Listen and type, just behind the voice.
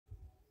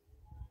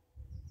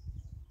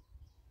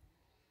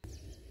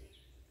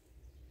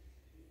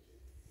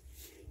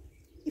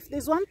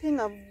there's one thing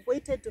I've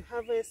waited to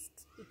harvest.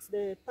 It's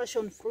the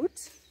passion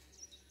fruit,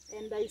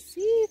 and I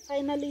see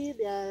finally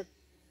they are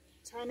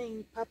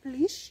turning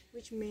purplish,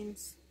 which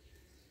means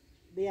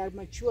they are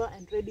mature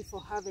and ready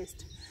for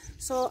harvest.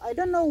 So I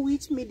don't know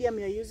which medium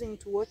you're using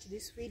to watch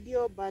this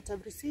video, but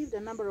I've received a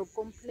number of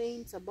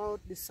complaints about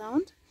the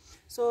sound.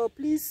 So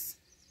please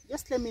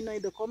just let me know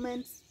in the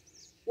comments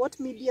what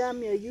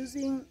medium you're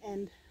using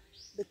and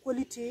the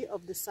quality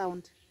of the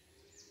sound.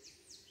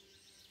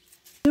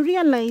 You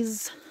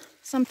realize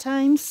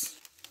sometimes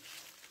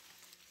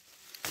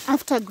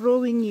after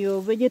growing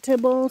your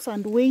vegetables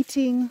and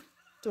waiting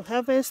to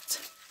harvest,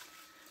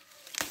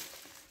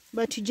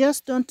 but you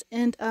just don't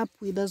end up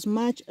with as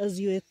much as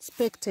you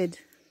expected.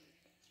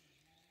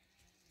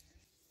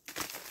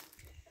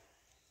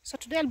 So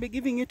today I'll be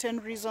giving you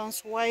 10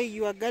 reasons why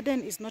your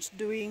garden is not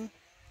doing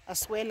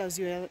as well as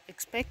you are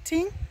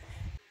expecting.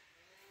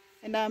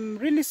 And I'm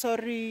really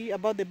sorry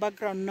about the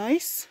background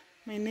noise.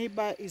 My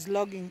neighbor is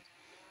logging.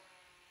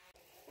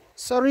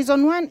 So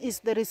reason 1 is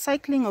the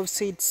recycling of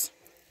seeds.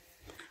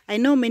 I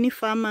know many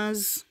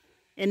farmers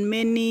and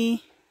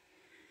many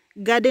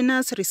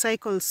gardeners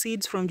recycle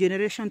seeds from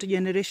generation to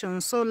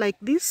generation. So like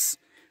this,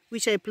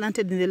 which I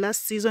planted in the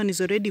last season, is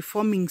already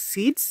forming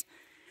seeds,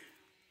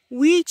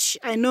 which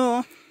I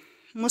know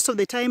most of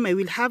the time I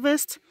will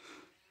harvest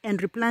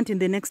and replant in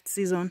the next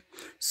season.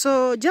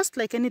 So just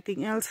like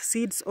anything else,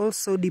 seeds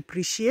also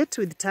depreciate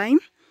with time,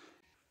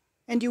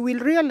 and you will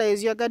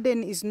realize your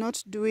garden is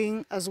not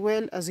doing as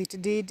well as it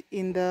did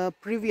in the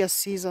previous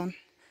season.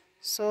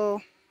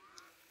 So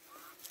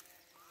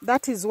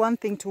that is one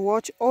thing to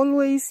watch.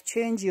 Always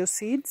change your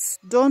seeds.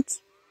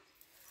 Don't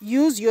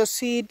use your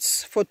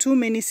seeds for too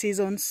many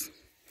seasons.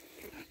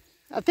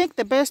 I think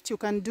the best you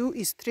can do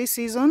is 3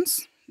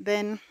 seasons,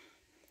 then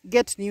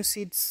get new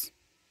seeds.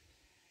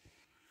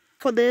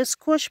 For the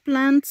squash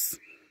plants,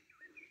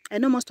 I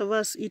know most of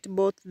us eat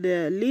both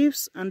the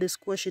leaves and the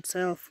squash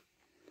itself.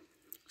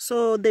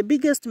 So the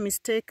biggest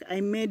mistake I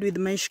made with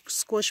my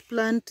squash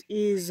plant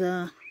is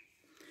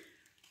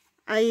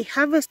I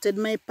harvested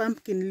my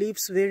pumpkin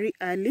leaves very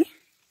early.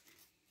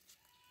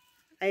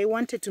 I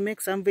wanted to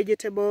make some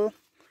vegetable,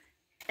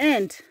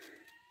 and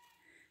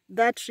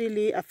that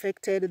really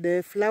affected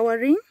the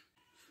flowering.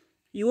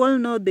 You all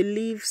know the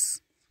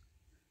leaves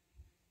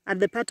are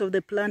the part of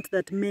the plant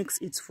that makes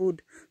its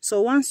food.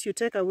 So once you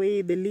take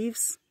away the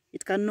leaves,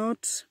 it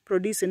cannot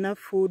produce enough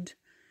food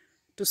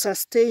to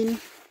sustain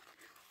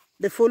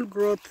the full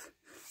growth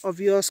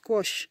of your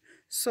squash.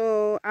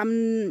 So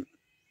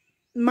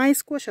my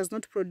squash has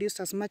not produced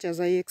as much as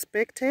I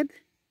expected.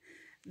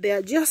 There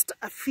are just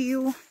a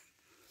few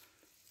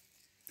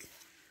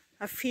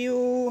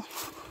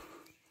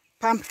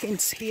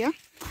pumpkins here.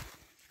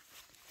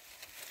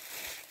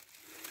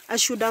 I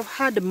should have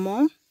had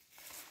more,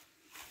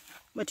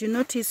 but you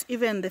notice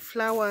even the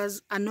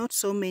flowers are not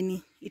so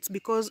many. It's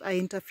because I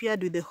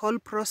interfered with the whole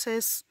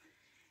process,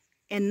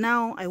 and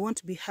now I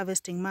won't be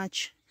harvesting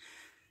much.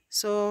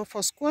 So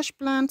for squash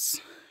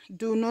plants,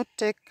 do not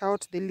take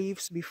out the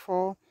leaves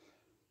before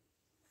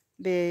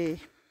the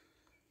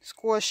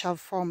squash have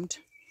formed.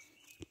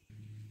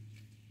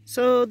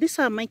 So these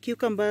are my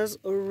cucumbers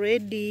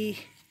already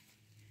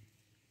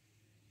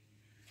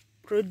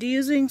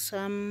producing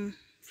some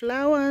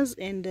flowers,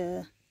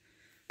 and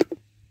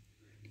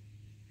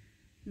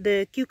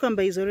the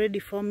cucumber is already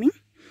forming.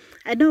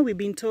 I know we've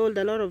been told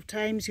a lot of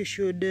times you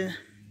should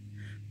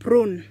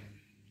prune,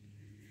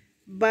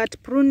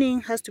 but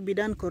pruning has to be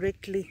done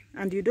correctly,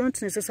 and you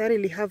don't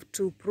necessarily have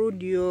to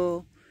prune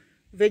your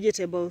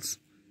vegetables.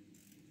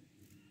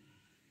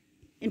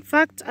 In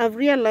fact, I've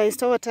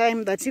realized over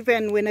time that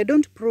even when I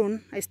don't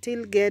prune, I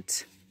still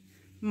get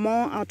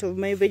more out of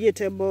my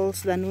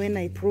vegetables than when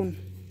I prune,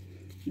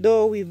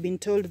 though we've been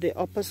told the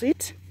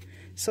opposite.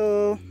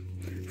 So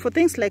for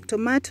things like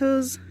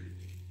tomatoes,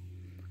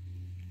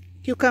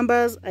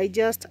 cucumbers, I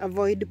just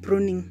avoid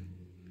pruning.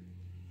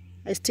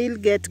 I still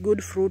get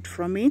good fruit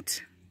from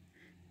it,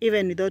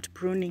 even without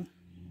pruning.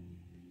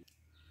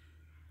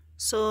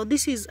 So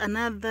this is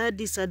another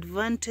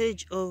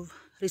disadvantage of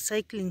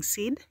recycling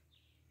seed.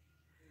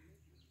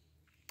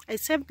 I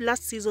saved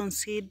last season's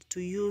seed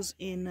to use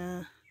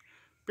in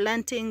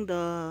planting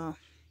the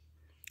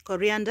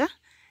coriander,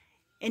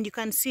 and you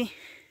can see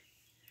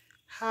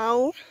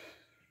how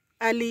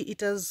early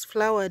it has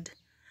flowered.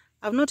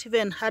 I've not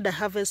even had a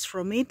harvest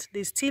from it.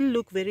 They still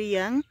look very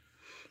young,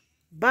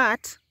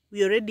 but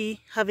we're already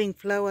having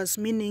flowers,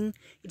 meaning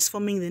it's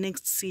forming the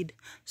next seed.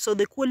 So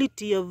the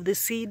quality of the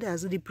seed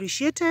has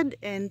depreciated,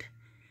 and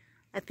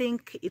I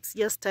think it's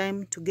just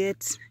time to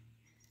get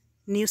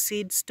new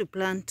seeds to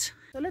plant.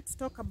 So let's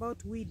talk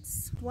about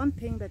weeds. One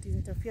thing that is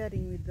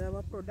interfering with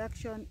our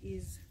production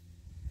is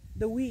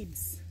the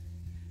weeds.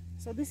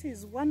 So this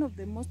is one of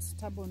the most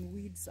stubborn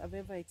weeds I've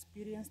ever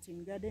experienced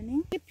in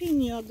gardening. Keeping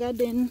your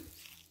garden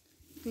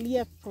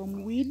clear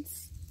from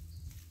weeds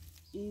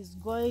is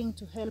going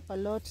to help a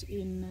lot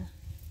in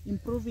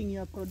improving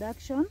your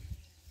production.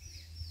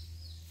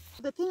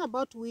 The thing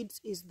about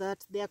weeds is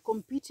that they are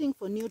competing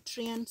for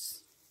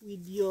nutrients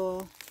with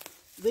your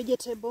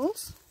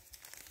vegetables.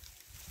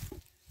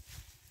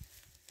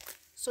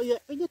 So your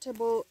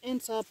vegetable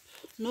ends up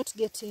not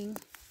getting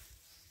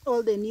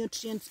all the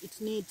nutrients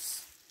it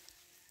needs.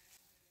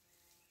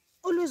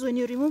 Always when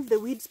you remove the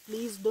weeds,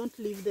 please don't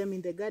leave them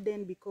in the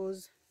garden,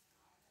 because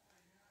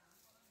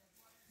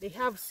they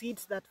have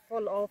seeds that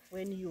fall off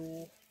when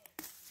you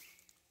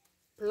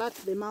pluck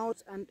them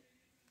out, and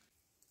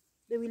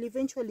they will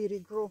eventually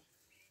regrow.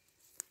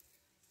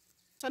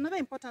 So another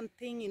important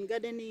thing in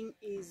gardening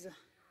is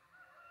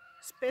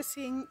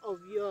spacing of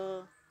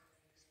your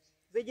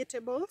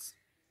vegetables.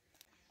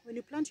 When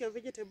you plant your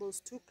vegetables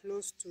too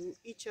close to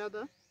each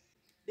other,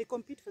 they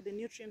compete for the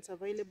nutrients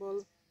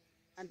available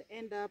and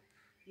end up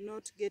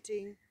not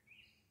getting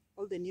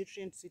all the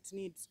nutrients it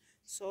needs.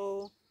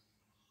 So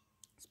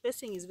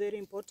spacing is very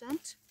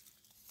important.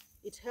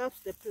 It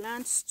helps the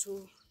plants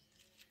to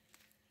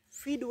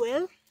feed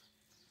well,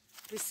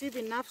 receive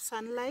enough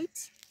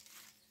sunlight,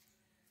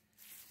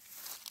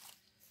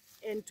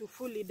 and to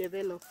fully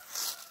develop.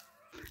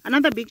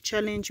 Another big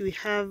challenge we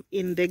have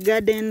in the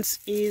gardens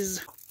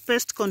is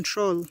pest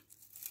control.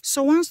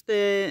 So once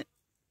the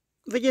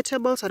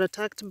vegetables are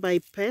attacked by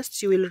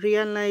pests, you will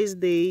realize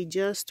they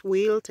just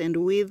wilt and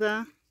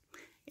wither,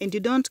 and you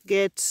don't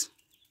get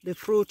the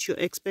fruit you're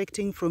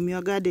expecting from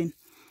your garden.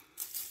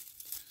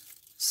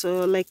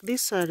 So like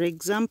these are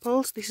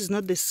examples. This is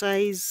not the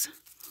size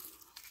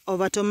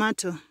of a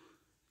tomato.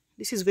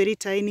 This is very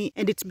tiny,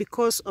 and it's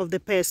because of the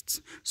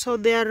pests. So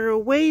there are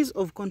ways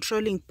of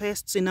controlling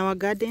pests in our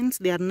gardens.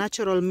 There are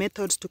natural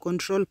methods to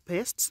control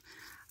pests,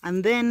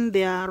 and then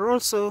there are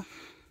also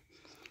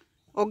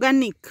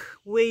organic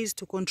ways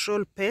to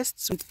control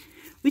pests,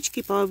 which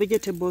keep our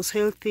vegetables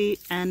healthy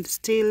and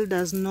still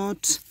does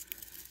not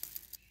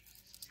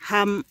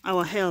harm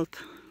our health.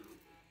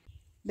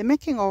 The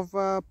making of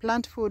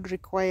plant food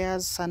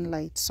requires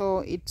sunlight, so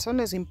it's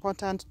always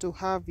important to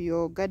have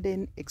your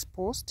garden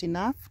exposed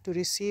enough to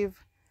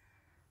receive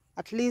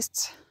at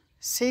least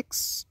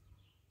 6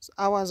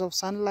 hours of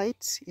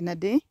sunlight in a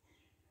day.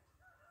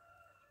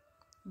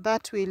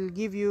 That will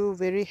give you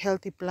very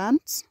healthy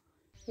plants.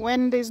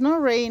 When there's no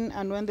rain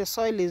and when the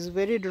soil is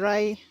very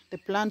dry, the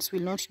plants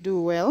will not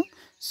do well.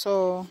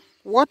 So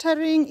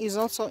watering is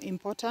also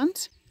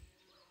important.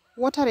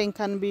 Watering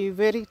can be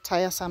very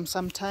tiresome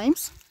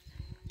sometimes.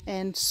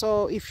 And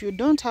so if you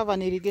don't have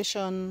an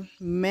irrigation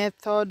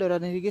method or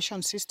an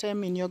irrigation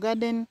system in your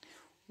garden,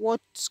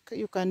 what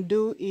you can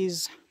do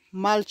is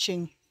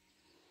mulching.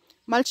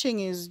 Mulching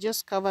is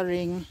just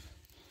covering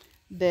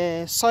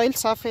the soil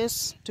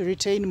surface to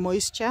retain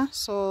moisture,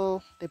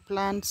 so the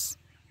plants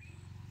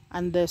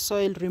and the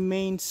soil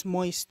remains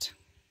moist.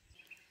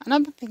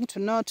 Another thing to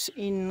note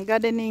in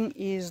gardening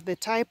is the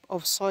type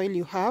of soil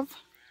you have.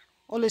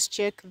 Always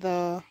check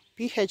the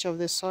pH of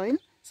the soil.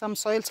 Some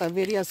soils are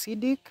very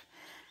acidic.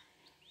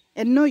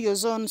 And know your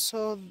zone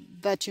so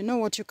that you know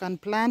what you can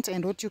plant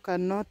and what you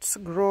cannot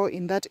grow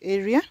in that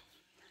area.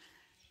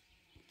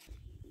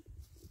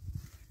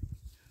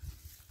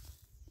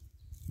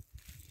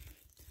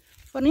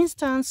 For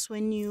instance,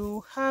 when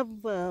you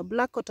have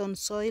black cotton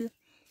soil,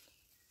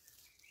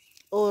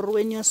 or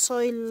when your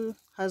soil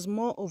has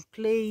more of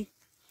clay,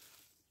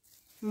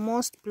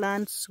 most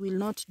plants will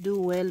not do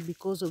well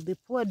because of the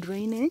poor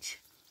drainage.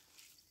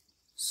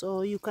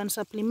 So you can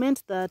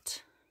supplement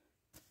that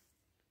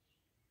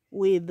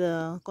with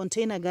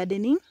container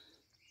gardening,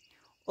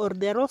 or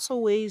there are also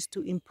ways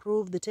to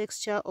improve the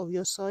texture of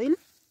your soil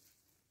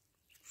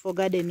for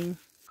gardening.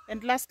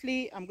 And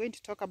lastly, I'm going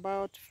to talk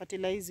about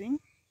fertilizing.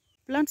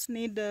 Plants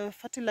need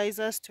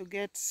fertilizers to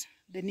get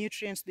the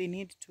nutrients they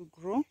need to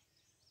grow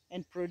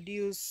and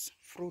produce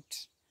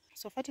fruit.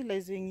 So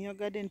fertilizing your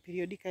garden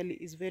periodically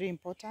is very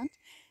important.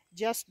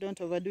 Just don't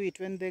overdo it.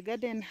 When the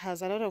garden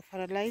has a lot of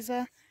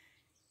fertilizer,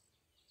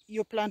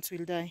 your plants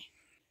will die.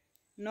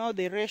 Know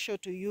the ratio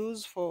to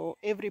use for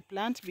every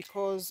plant,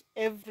 because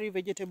every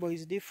vegetable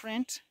is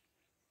different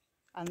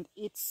and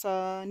its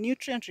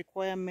nutrient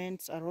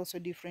requirements are also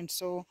different.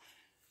 So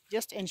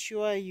just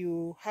ensure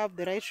you have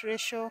the right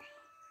ratio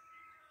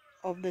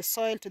of the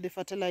soil to the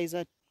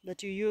fertilizer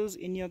that you use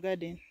in your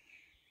garden.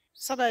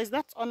 So guys,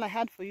 that's all I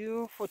had for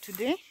you for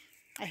today.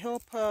 I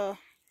hope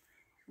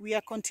we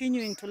are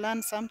continuing to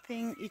learn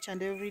something each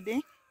and every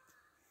day.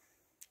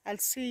 I'll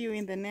see you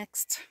in the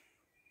next.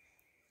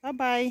 Bye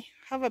bye.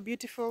 Have a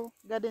beautiful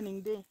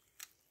gardening day.